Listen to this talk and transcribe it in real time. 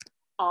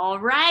All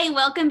right,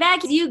 welcome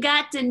back. You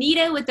got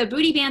Danita with the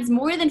Booty Bands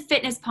More Than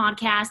Fitness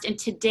podcast, and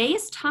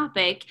today's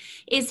topic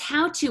is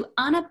how to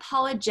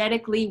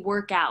unapologetically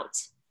work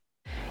out.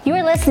 You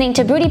are listening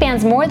to Booty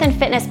Bands More Than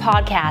Fitness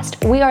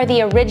podcast. We are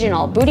the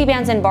original Booty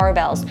Bands and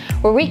Barbells,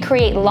 where we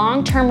create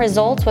long-term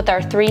results with our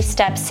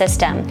 3-step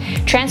system.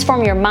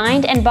 Transform your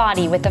mind and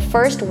body with the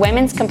first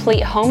women's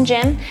complete home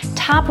gym,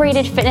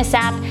 top-rated fitness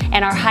app,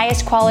 and our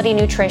highest quality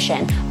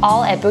nutrition,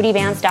 all at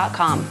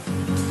bootybands.com.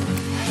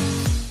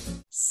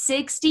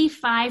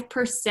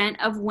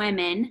 65% of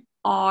women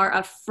are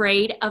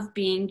afraid of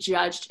being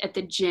judged at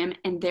the gym,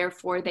 and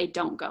therefore they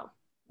don't go.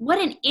 What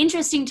an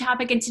interesting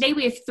topic. And today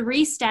we have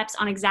 3 steps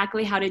on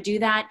exactly how to do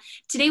that.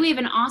 Today we have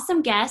an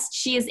awesome guest.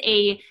 She is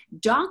a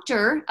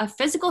doctor of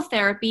physical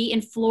therapy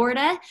in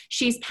Florida.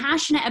 She's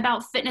passionate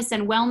about fitness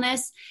and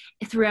wellness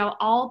throughout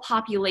all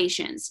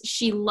populations.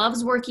 She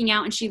loves working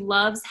out and she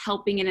loves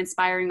helping and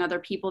inspiring other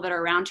people that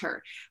are around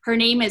her. Her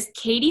name is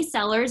Katie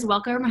Sellers.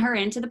 Welcome her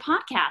into the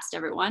podcast,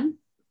 everyone.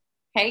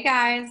 Hey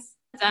guys.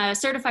 A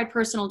certified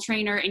personal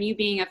trainer and you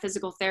being a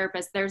physical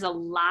therapist, there's a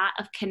lot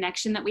of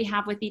connection that we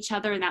have with each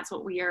other, and that's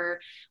what we're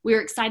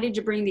excited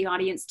to bring the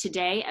audience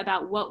today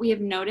about what we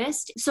have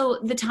noticed. So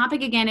the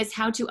topic again is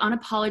how to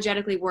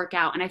unapologetically work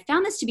out, and I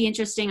found this to be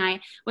interesting. I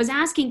was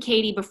asking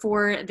Katie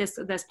before this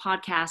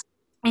podcast,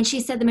 and she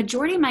said the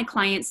majority of my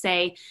clients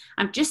say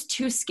I'm just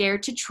too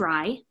scared to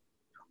try,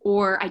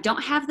 or I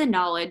don't have the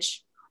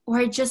knowledge, or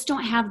I just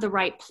don't have the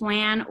right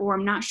plan, or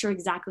I'm not sure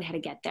exactly how to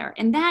get there.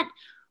 And that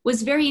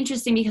was very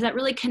interesting because that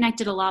really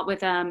connected a lot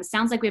with,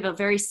 sounds like we have a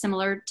very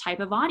similar type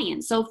of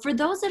audience. So for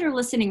those that are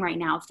listening right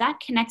now, if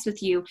that connects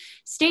with you,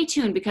 stay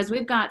tuned because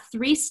we've got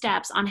 3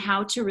 steps on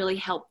how to really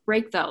help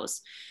break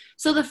those.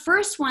 So the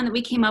first one that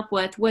we came up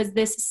with was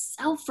this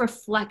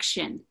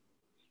self-reflection.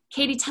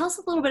 Katie, tell us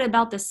a little bit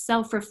about the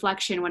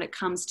self-reflection when it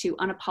comes to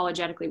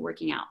unapologetically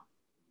working out.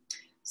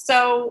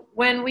 So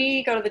when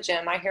we go to the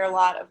gym, I hear a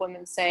lot of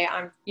women say,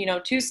 I'm,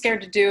 too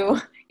scared to do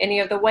any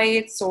of the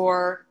weights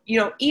or,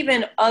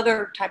 even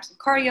other types of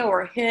cardio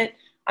or HIIT.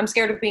 I'm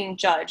scared of being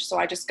judged. So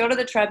I just go to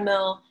the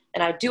treadmill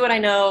and I do what I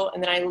know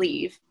and then I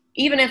leave.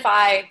 Even if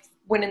I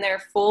went in there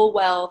full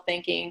well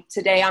thinking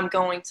today I'm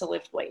going to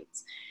lift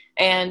weights.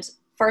 And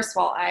first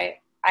of all, I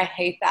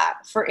hate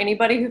that. For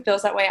anybody who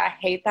feels that way, I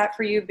hate that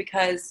for you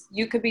because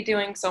you could be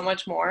doing so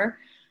much more.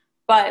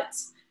 But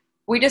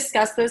we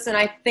discussed this, and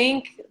I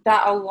think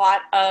that a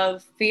lot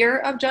of fear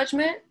of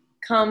judgment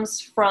comes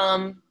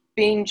from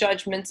being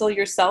judgmental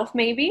yourself,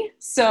 maybe.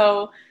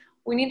 So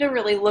we need to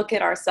really look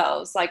at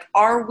ourselves. Like,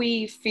 are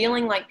we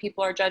feeling like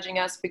people are judging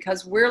us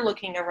because we're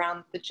looking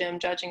around the gym,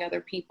 judging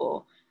other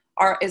people?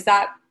 Is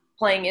that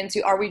playing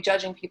into, are we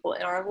judging people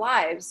in our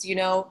lives?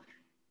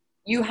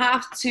 You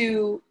have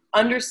to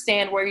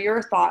understand where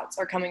your thoughts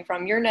are coming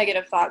from, your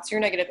negative thoughts,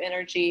 your negative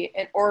energy,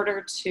 in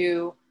order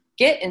to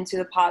get into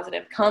the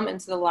positive, come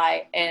into the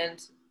light,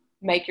 and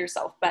make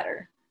yourself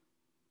better.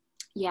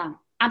 Yeah,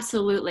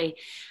 absolutely.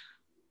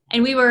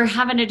 And we were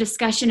having a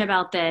discussion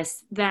about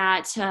this,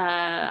 that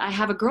I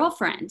have a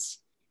girlfriend,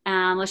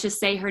 let's just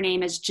say her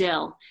name is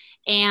Jill,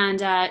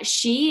 and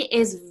she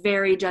is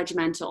very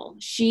judgmental.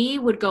 She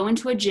would go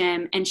into a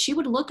gym and she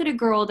would look at a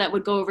girl that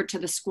would go over to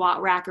the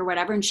squat rack or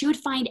whatever, and she would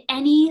find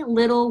any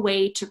little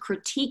way to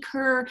critique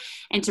her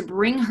and to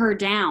bring her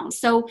down.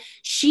 So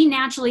she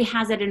naturally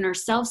has it in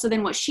herself. So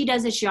then what she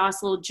does is she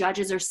also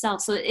judges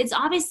herself. So it's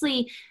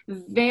obviously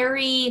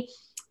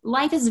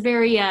life is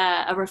very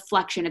a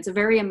reflection. It's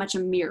very much a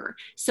mirror.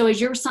 So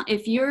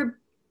if you're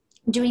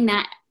doing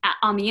that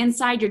on the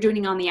inside, you're doing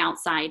it on the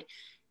outside.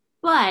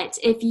 But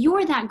if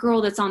you're that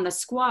girl that's on the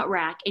squat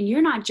rack and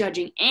you're not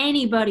judging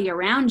anybody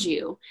around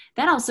you,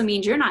 that also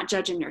means you're not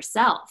judging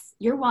yourself.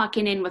 You're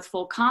walking in with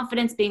full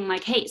confidence, being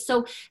like, hey,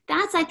 so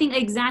that's, I think,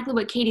 exactly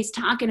what Katie's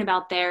talking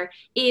about there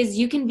is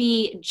you can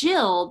be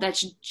Jill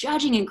that's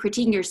judging and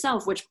critiquing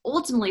yourself, which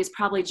ultimately is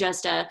probably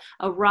just a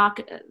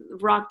rock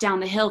down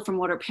the hill from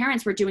what her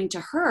parents were doing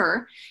to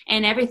her,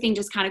 and everything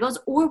just kind of goes.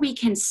 Or we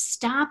can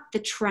stop the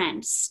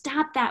trend,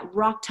 stop that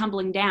rock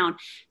tumbling down,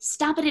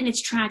 stop it in its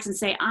tracks and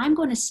say, I'm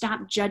going to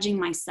stop judging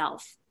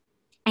myself.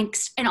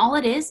 And all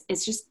it is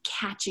just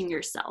catching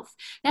yourself.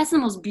 That's the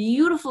most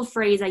beautiful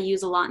phrase I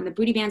use a lot in the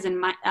Booty Bands and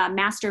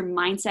Master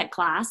Mindset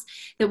class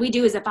that we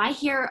do is if I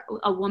hear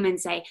a woman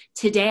say,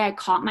 today I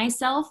caught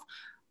myself,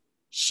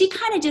 she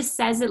kind of just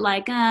says it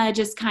like,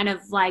 just kind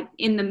of like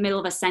in the middle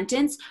of a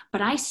sentence,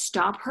 but I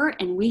stop her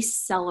and we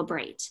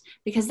celebrate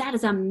because that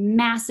is a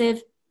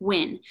massive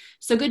win.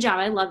 So good job.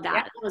 I love that.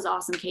 Yeah. That was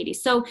awesome, Katie.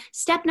 So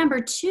step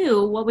number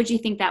 2, what would you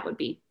think that would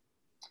be?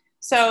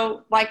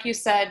 So like you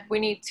said, we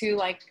need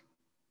to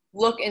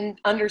look and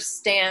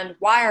understand,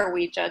 why are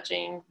we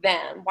judging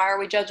them? Why are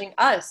we judging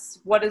us?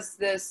 What does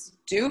this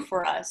do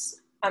for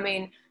us? I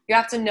mean, you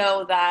have to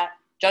know that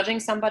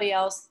judging somebody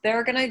else,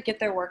 they're going to get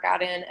their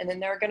workout in and then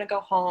they're going to go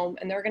home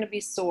and they're going to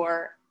be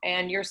sore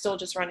and you're still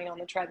just running on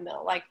the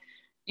treadmill.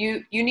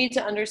 You need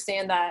to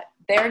understand that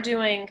they're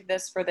doing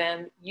this for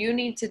them. You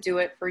need to do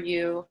it for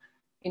you.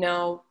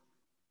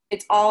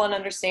 It's all an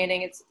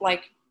understanding. It's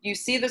like you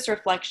see this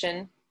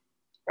reflection,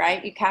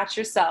 right? You catch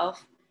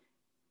yourself,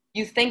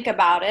 you think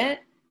about it,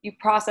 you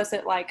process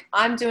it like,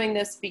 I'm doing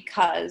this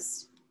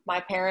because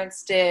my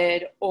parents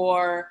did,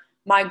 or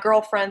my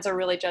girlfriends are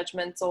really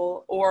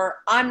judgmental, or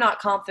I'm not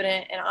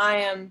confident and I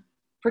am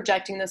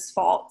projecting this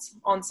fault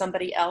on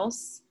somebody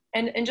else.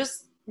 And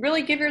just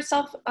really give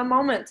yourself a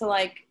moment to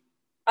like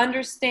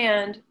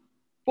understand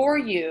for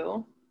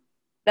you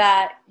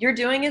that you're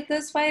doing it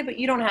this way, but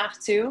you don't have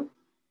to.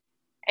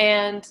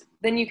 And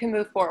then you can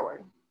move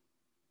forward.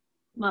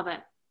 Love it.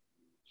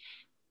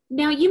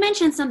 Now, you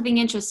mentioned something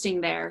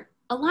interesting there.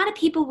 A lot of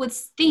people would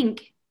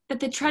think that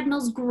the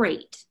treadmill's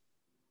great.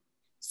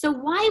 So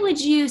why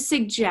would you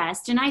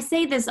suggest, and I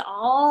say this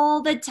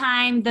all the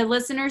time, the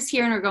listeners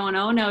here are going,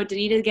 oh no,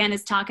 Danita again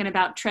is talking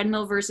about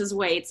treadmill versus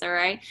weights, all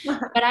right?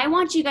 But I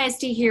want you guys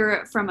to hear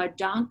it from a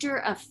doctor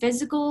of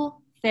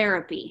physical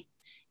therapy,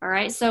 all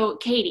right? So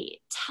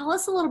Katie, tell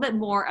us a little bit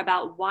more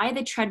about why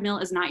the treadmill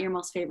is not your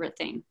most favorite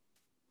thing.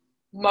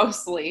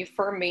 Mostly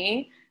for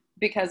me,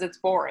 because it's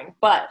boring,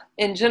 but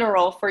in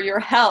general, for your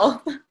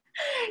health,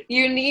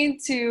 you need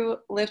to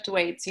lift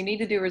weights. You need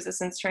to do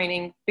resistance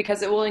training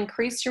because it will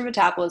increase your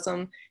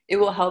metabolism. It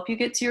will help you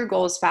get to your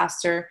goals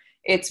faster.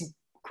 It's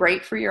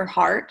great for your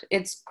heart.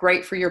 It's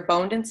great for your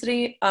bone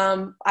density.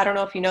 I don't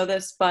know if you know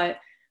this, but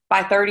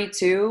by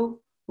 32,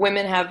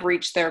 women have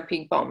reached their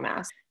peak bone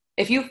mass.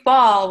 If you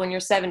fall when you're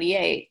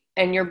 78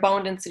 and your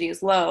bone density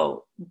is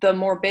low, the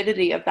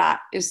morbidity of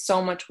that is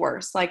so much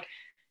worse. Like,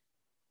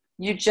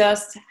 you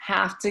just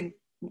have to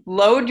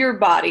load your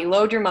body,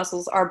 load your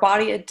muscles. Our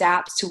body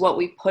adapts to what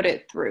we put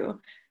it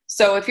through.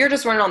 So if you're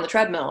just running on the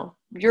treadmill,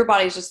 your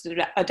body's just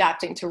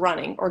adapting to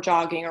running or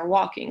jogging or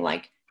walking.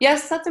 Like,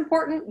 yes, that's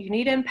important. You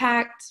need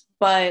impact,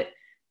 but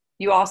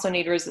you also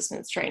need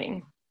resistance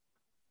training.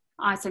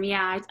 Awesome.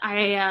 Yeah,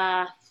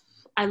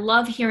 I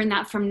love hearing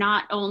that from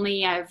not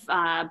only I've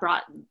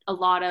brought a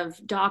lot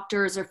of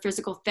doctors or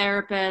physical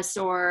therapists,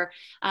 or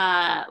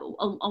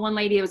one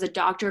lady was a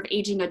doctor of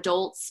aging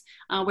adults,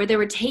 where they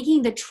were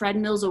taking the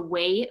treadmills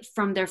away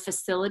from their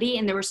facility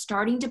and they were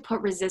starting to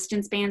put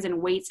resistance bands and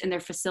weights in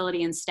their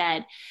facility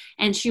instead.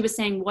 And she was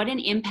saying what an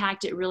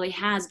impact it really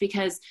has,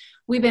 because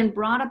we've been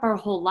brought up our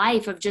whole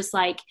life of just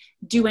like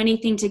do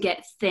anything to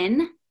get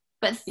thin,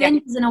 but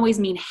thin doesn't always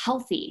mean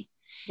healthy.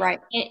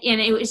 Right.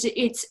 And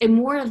it's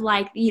more of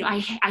like, you know,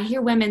 I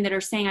hear women that are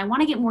saying, I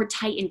want to get more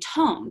tight and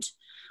toned.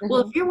 Mm-hmm.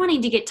 Well, if you're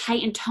wanting to get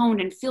tight and toned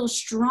and feel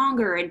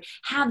stronger and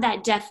have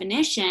that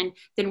definition,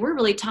 then we're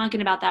really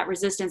talking about that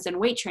resistance and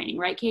weight training,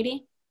 right,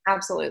 Katie?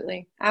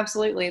 Absolutely.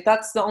 Absolutely.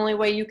 That's the only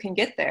way you can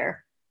get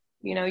there.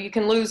 You know, you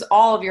can lose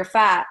all of your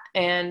fat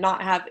and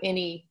not have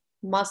any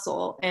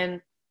muscle,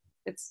 and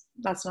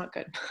that's not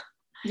good.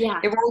 Yeah.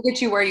 It won't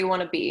get you where you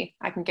want to be.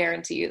 I can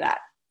guarantee you that.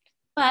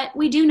 But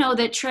we do know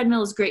that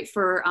treadmill is great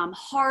for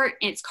heart.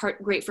 It's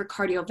great for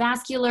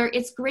cardiovascular.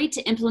 It's great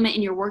to implement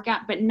in your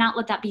workout, but not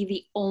let that be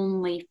the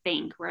only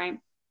thing, right?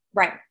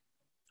 Right.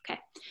 Okay.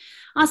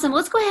 Awesome.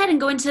 Let's go ahead and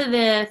go into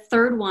the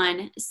third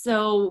one.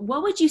 So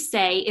what would you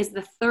say is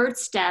the third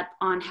step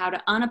on how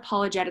to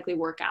unapologetically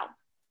work out?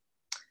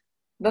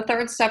 The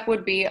third step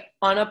would be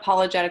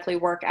unapologetically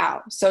work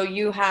out. So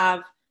you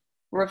have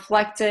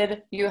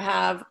reflected, you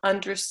have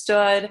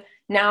understood.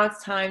 Now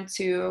it's time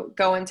to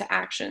go into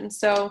action.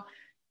 So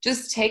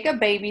just take a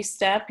baby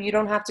step. You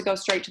don't have to go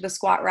straight to the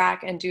squat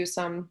rack and do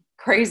some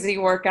crazy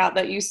workout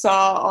that you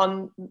saw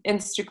on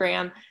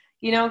Instagram.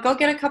 You know, go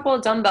get a couple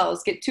of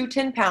dumbbells, get 2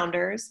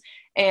 10-pounders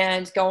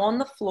and go on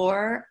the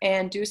floor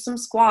and do some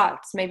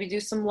squats, maybe do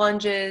some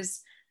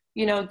lunges,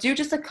 you know, do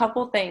just a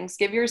couple things.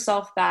 Give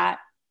yourself that.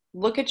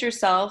 Look at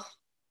yourself,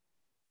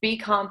 be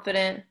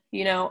confident,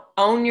 you know,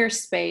 own your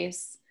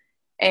space.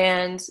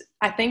 And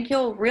I think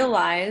you'll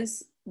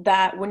realize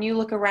that when you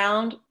look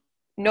around,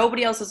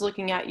 nobody else is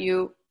looking at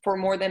you for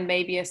more than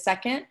maybe a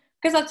second,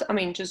 because that's, I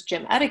mean, just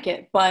gym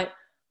etiquette, but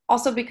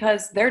also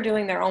because they're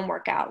doing their own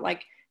workout.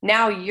 Like,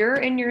 now you're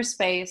in your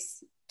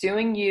space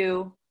doing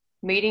you,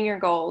 meeting your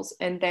goals,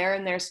 and they're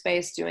in their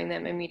space doing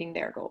them and meeting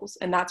their goals.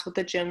 And that's what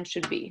the gym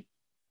should be.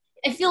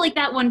 I feel like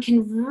that one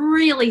can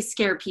really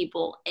scare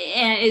people,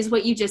 is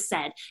what you just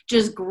said.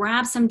 Just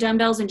grab some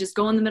dumbbells and just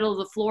go in the middle of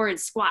the floor and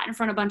squat in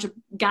front of a bunch of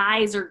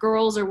guys or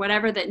girls or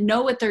whatever that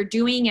know what they're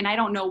doing, and I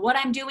don't know what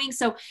I'm doing.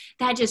 So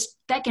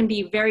that can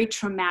be very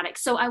traumatic.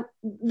 So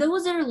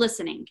those that are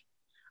listening,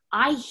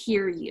 I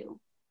hear you.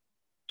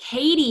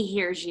 Katie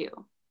hears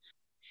you.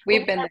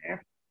 We've been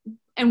there.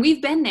 And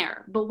we've been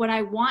there. But what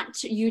I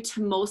want you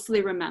to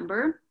mostly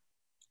remember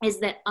is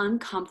that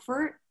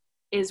uncomfort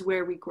is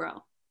where we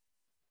grow.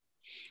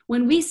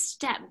 When we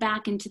step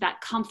back into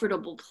that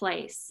comfortable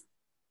place,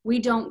 we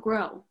don't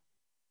grow.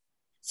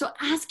 So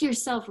ask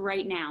yourself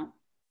right now,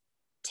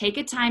 take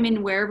a time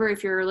in wherever,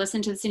 if you're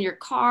listening to this in your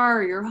car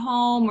or your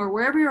home or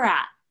wherever you're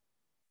at,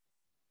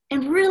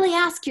 and really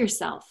ask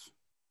yourself,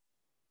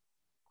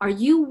 are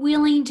you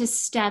willing to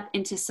step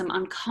into some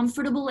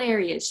uncomfortable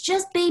areas?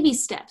 Just baby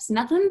steps,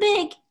 nothing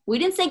big. We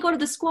didn't say go to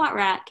the squat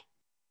rack.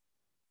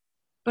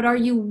 But are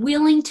you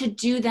willing to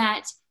do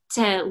that,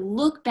 to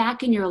look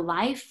back in your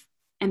life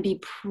and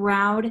be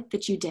proud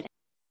that you did it?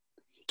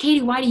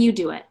 Katie, why do you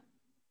do it?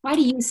 Why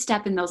do you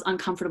step in those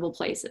uncomfortable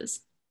places?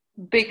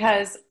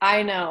 Because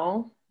I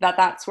know that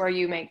that's where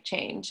you make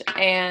change.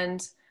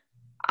 And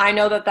I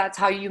know that that's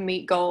how you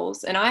meet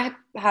goals. And I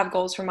have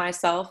goals for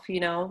myself.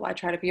 I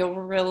try to be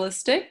over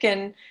realistic,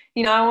 and,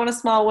 I want a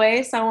small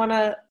waist. I want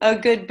a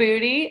good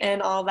booty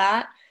and all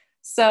that.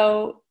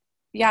 So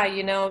yeah,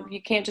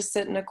 you can't just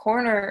sit in a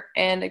corner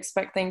and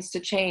expect things to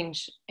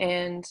change.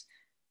 And,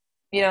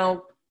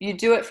 you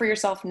do it for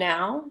yourself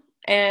now,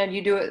 and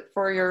you do it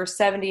for your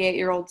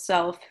 78-year-old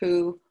self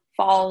who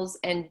falls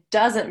and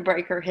doesn't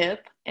break her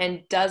hip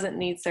and doesn't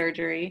need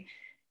surgery.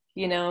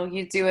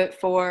 You do it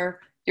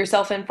for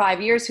yourself in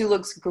 5 years who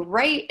looks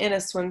great in a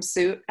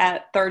swimsuit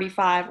at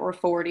 35 or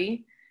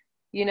 40.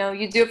 You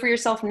do it for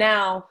yourself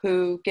now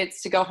who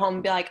gets to go home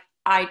and be like,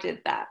 I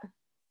did that.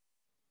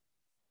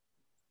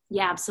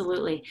 Yeah,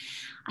 absolutely.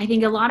 I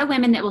think a lot of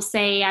women that will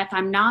say, if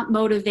I'm not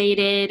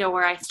motivated,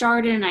 or I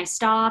started and I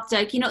stopped,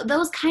 like,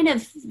 those kind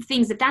of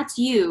things, if that's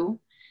you,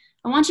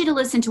 I want you to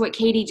listen to what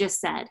Katie just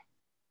said.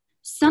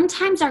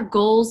 Sometimes our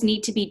goals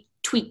need to be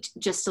tweaked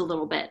just a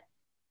little bit.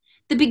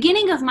 The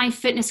beginning of my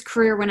fitness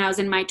career when I was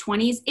in my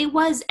 20s, it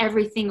was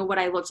everything of what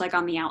I looked like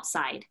on the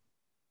outside.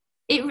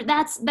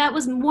 That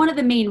was one of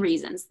the main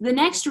reasons. The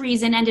next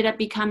reason ended up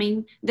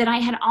becoming that I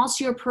had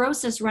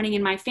osteoporosis running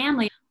in my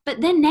family.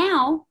 But then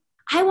now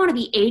I want to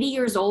be 80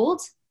 years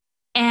old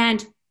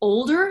and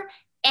older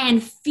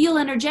and feel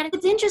energetic.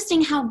 It's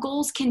interesting how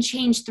goals can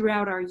change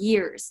throughout our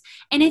years.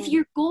 And if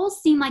your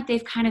goals seem like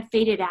they've kind of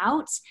faded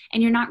out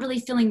and you're not really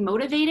feeling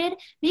motivated,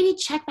 maybe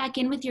check back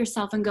in with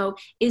yourself and go,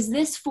 is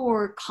this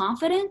for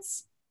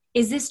confidence?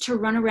 Is this to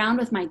run around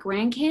with my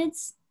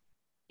grandkids?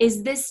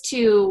 Is this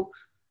to,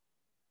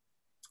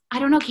 I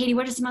don't know, Katie,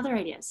 what are some other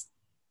ideas?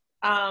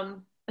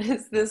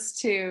 Is this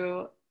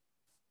to,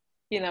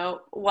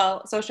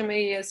 social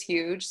media is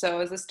huge.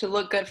 So is this to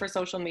look good for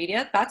social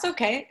media? That's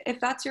okay. If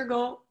that's your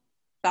goal,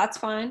 that's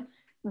fine.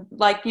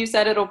 Like you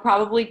said, it'll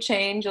probably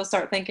change. You'll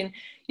start thinking,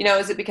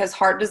 is it because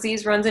heart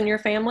disease runs in your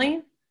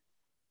family?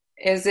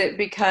 Is it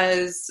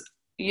because,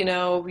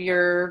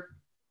 you're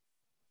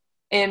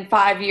in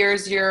 5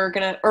 years,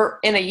 or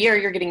in a year,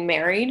 you're getting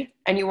married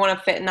and you want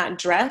to fit in that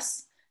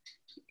dress?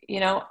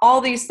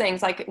 All these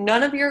things, like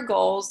none of your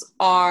goals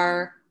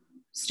are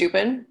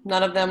stupid.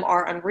 None of them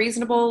are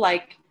unreasonable.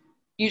 Like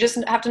you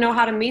just have to know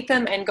how to meet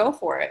them and go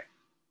for it.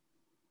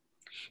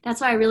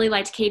 That's why I really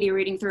liked Katie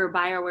reading through her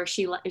bio, where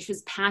she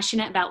was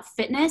passionate about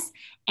fitness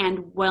and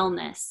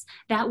wellness.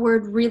 That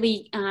word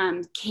really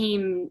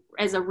came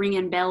as a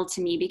ringing bell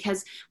to me,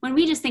 because when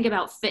we just think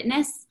about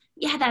fitness,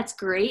 yeah, that's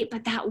great.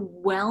 But that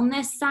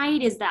wellness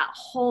side is that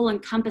whole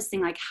encompassing,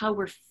 like how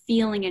we're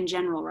feeling in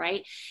general,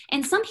 right?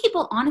 And some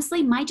people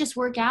honestly might just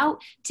work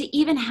out to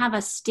even have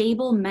a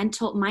stable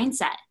mental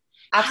mindset.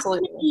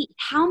 Absolutely.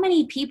 How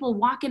many people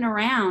walking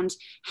around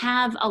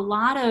have a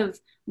lot of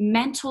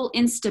mental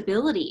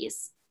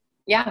instabilities?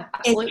 Yeah,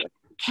 absolutely.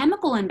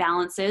 Chemical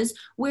imbalances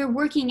where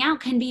working out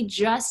can be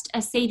just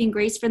a saving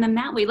grace for them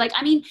that way.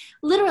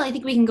 Literally, I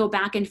think we can go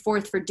back and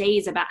forth for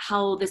days about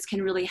how this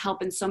can really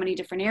help in so many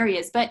different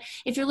areas. But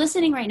if you're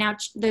listening right now,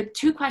 the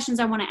two questions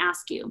I want to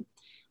ask you: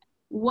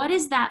 what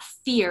is that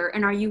fear?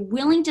 And are you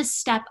willing to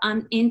step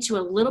into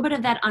a little bit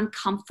of that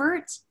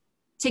uncomfort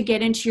to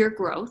get into your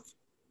growth?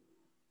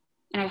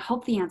 And I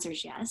hope the answer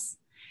is yes.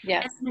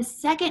 Yes. And the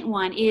second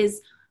one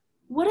is,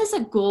 what is a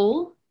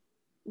goal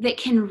that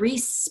can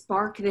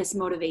re-spark this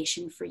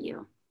motivation for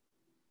you?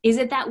 Is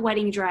it that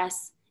wedding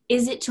dress?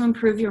 Is it to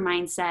improve your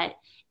mindset?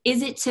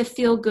 Is it to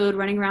feel good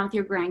running around with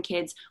your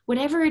grandkids?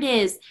 Whatever it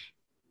is,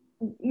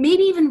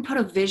 maybe even put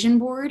a vision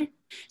board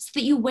so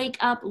that you wake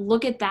up,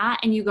 look at that,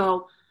 and you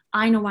go,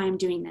 I know why I'm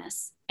doing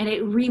this. And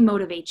it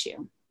re-motivates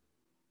you.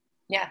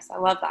 Yes, I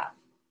love that.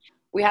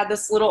 We had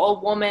this little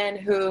old woman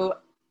who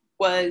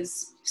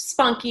was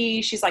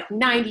spunky. She's like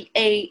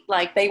 98.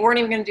 Like they weren't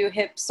even going to do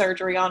hip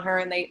surgery on her,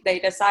 and they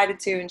decided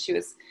to, and she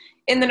was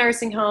in the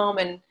nursing home.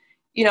 And,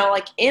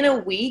 like in a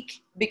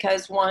week,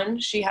 because one,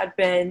 she had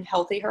been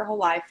healthy her whole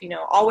life,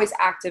 always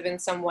active in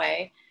some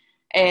way.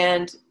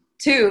 And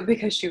two,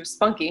 because she was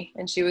spunky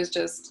and she was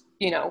just,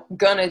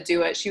 gonna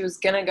do it. She was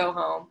gonna go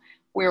home.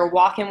 We were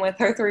walking with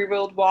her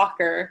 3-wheeled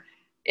walker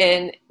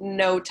in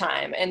no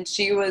time. And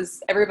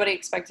everybody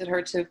expected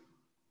her to,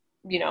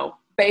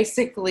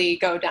 basically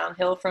go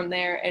downhill from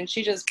there. And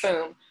she just,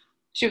 boom,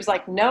 she was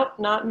like, nope,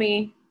 not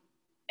me.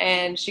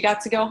 And she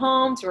got to go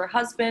home to her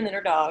husband and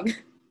her dog.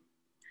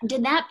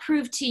 Did that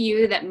prove to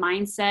you that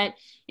mindset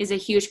is a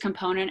huge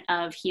component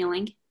of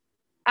healing?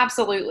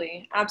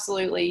 Absolutely.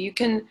 Absolutely. You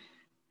can,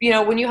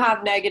 when you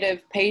have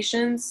negative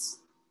patients,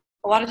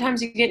 a lot of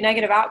times you get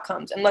negative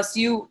outcomes unless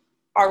you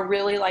are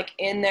really like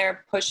in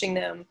there pushing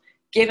them,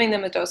 giving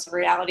them a dose of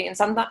reality. And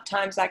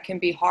sometimes that can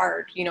be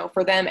hard,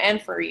 for them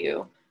and for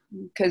you.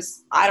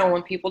 Because I don't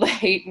want people to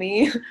hate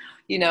me,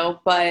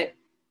 but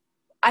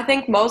I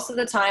think most of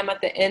the time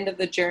at the end of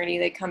the journey,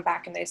 they come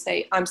back and they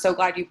say, I'm so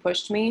glad you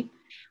pushed me.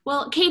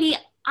 Well, Katie,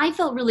 I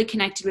felt really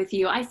connected with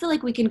you. I feel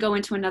like we can go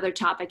into another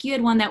topic. You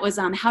had one that was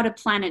how to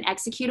plan and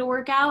execute a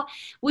workout.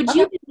 Would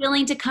you be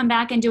willing to come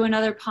back and do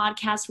another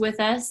podcast with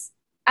us?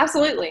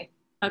 Absolutely.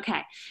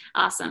 Okay,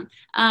 awesome.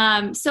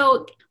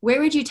 So where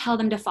would you tell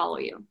them to follow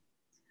you?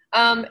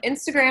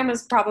 Instagram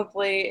is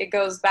probably, it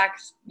goes back,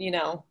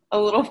 a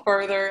little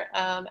further,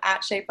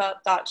 at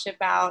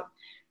shapeup.shipout.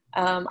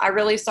 I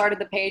really started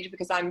the page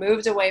because I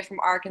moved away from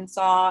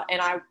Arkansas, and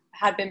I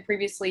had been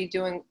previously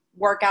doing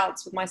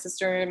workouts with my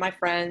sister and my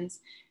friends,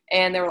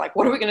 and they were like,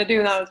 what are we going to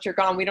do now that you're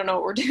gone? We don't know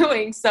what we're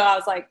doing. So I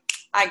was like,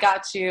 I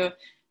got you.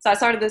 So I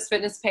started this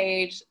fitness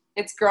page.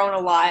 It's grown a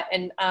lot.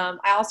 And I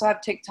also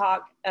have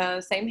TikTok,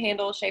 same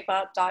handle,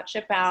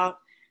 shapeup.shipout.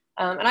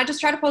 And I just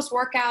try to post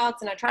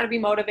workouts, and I try to be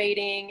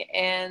motivating,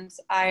 and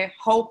I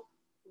hope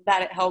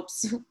that it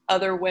helps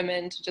other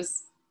women to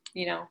just,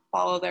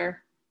 follow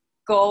their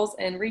goals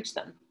and reach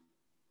them.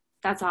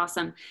 That's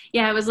awesome.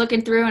 Yeah, I was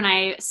looking through and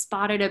I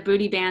spotted a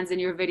Booty Bands in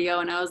your video,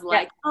 and I was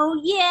like, oh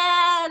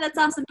yeah, that's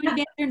awesome. Booty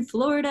Bands are in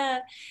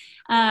Florida.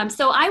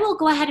 So I will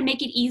go ahead and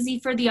make it easy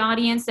for the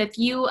audience. If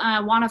you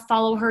want to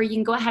follow her, you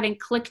can go ahead and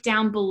click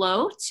down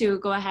below to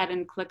go ahead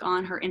and click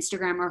on her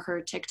Instagram or her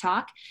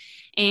TikTok.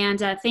 And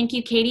thank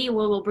you, Katie.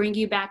 We'll bring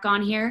you back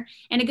on here.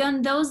 And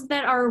again, those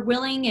that are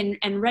willing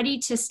and ready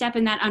to step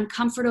in that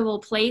uncomfortable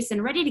place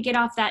and ready to get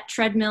off that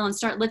treadmill and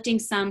start lifting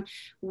some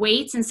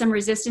weights and some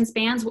resistance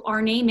bands,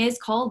 our name is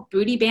called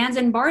Booty Bands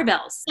and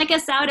Barbells. Check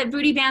us out at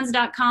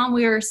bootybands.com.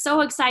 We are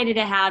so excited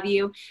to have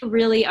you. We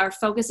really are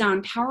focused on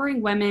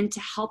empowering women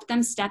to help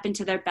them step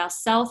into their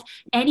best self,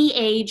 any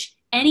age,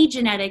 any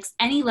genetics,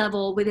 any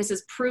level, where this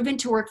is proven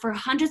to work for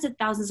hundreds of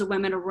thousands of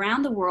women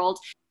around the world.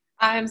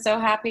 I'm so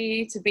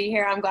happy to be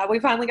here. I'm glad we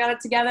finally got it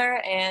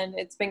together, and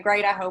it's been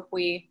great. I hope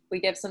we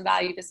give some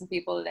value to some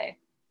people today.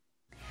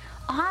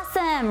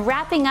 Awesome.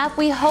 Wrapping up,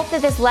 we hope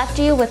that this left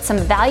you with some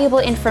valuable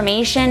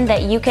information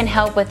that you can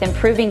help with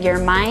improving your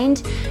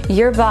mind,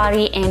 your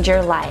body, and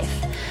your life.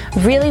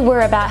 Really,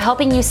 we're about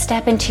helping you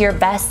step into your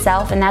best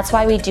self, and that's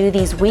why we do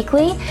these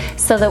weekly,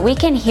 so that we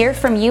can hear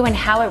from you and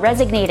how it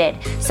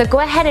resonated. So go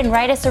ahead and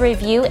write us a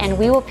review, and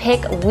we will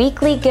pick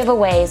weekly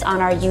giveaways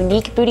on our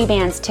unique Booty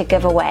Bands to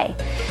give away.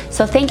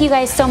 So thank you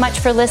guys so much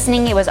for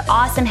listening. It was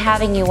awesome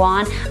having you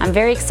on. I'm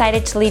very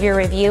excited to leave your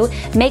review.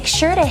 Make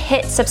sure to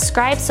hit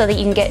subscribe so that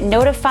you can get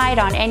notified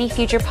on any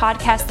future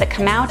podcasts that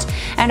come out.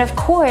 And of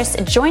course,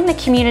 join the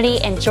community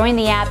and join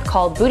the app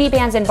called Booty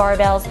Bands and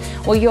Barbells,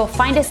 where you'll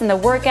find us in the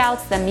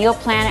workouts, the meal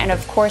plan, and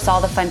of course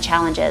all the fun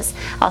challenges.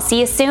 I'll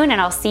see you soon,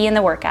 and I'll see you in the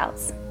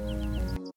workouts.